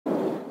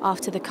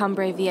After the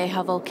Cumbre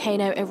Vieja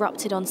volcano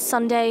erupted on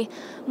Sunday,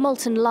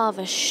 molten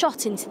lava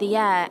shot into the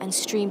air and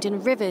streamed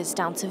in rivers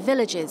down to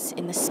villages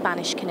in the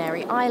Spanish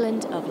Canary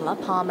island of La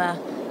Palma.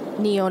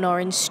 Neon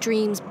orange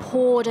streams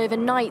poured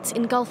overnight,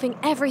 engulfing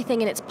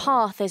everything in its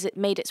path as it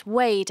made its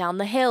way down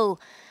the hill,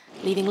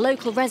 leaving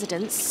local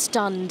residents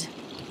stunned.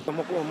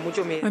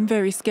 I'm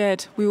very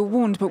scared. We were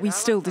warned, but we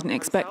still didn't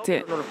expect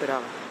it.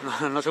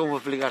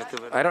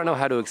 I don't know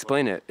how to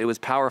explain it. It was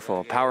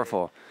powerful,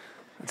 powerful.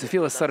 To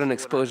feel a sudden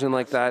explosion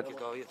like that,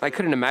 I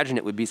couldn't imagine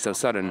it would be so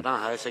sudden.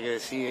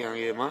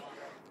 The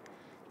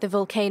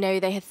volcano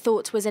they had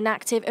thought was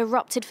inactive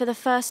erupted for the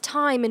first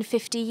time in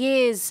 50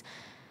 years.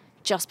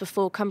 Just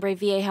before Cumbre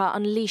Vieja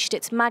unleashed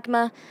its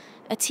magma,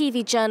 a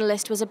TV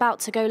journalist was about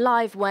to go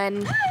live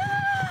when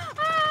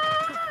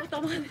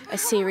a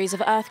series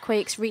of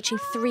earthquakes reaching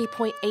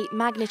 3.8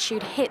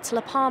 magnitude hit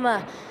La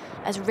Palma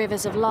as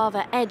rivers of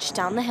lava edged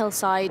down the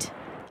hillside.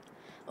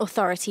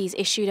 Authorities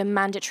issued a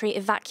mandatory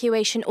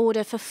evacuation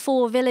order for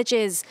 4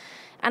 villages,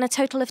 and a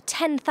total of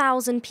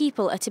 10,000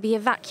 people are to be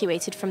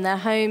evacuated from their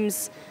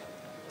homes.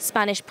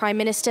 Spanish Prime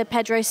Minister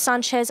Pedro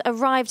Sanchez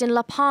arrived in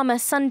La Palma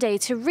Sunday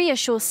to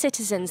reassure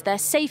citizens their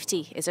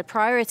safety is a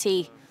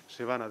priority.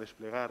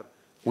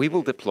 We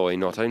will deploy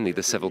not only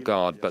the civil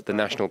guard, but the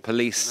national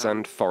police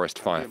and forest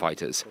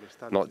firefighters,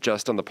 not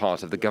just on the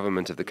part of the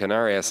government of the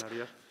Canaries,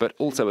 but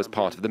also as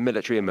part of the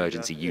military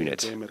emergency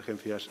unit.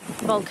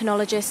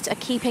 Volcanologists are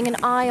keeping an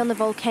eye on the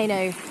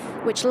volcano,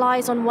 which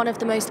lies on one of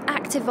the most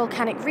active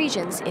volcanic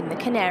regions in the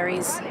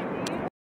Canaries.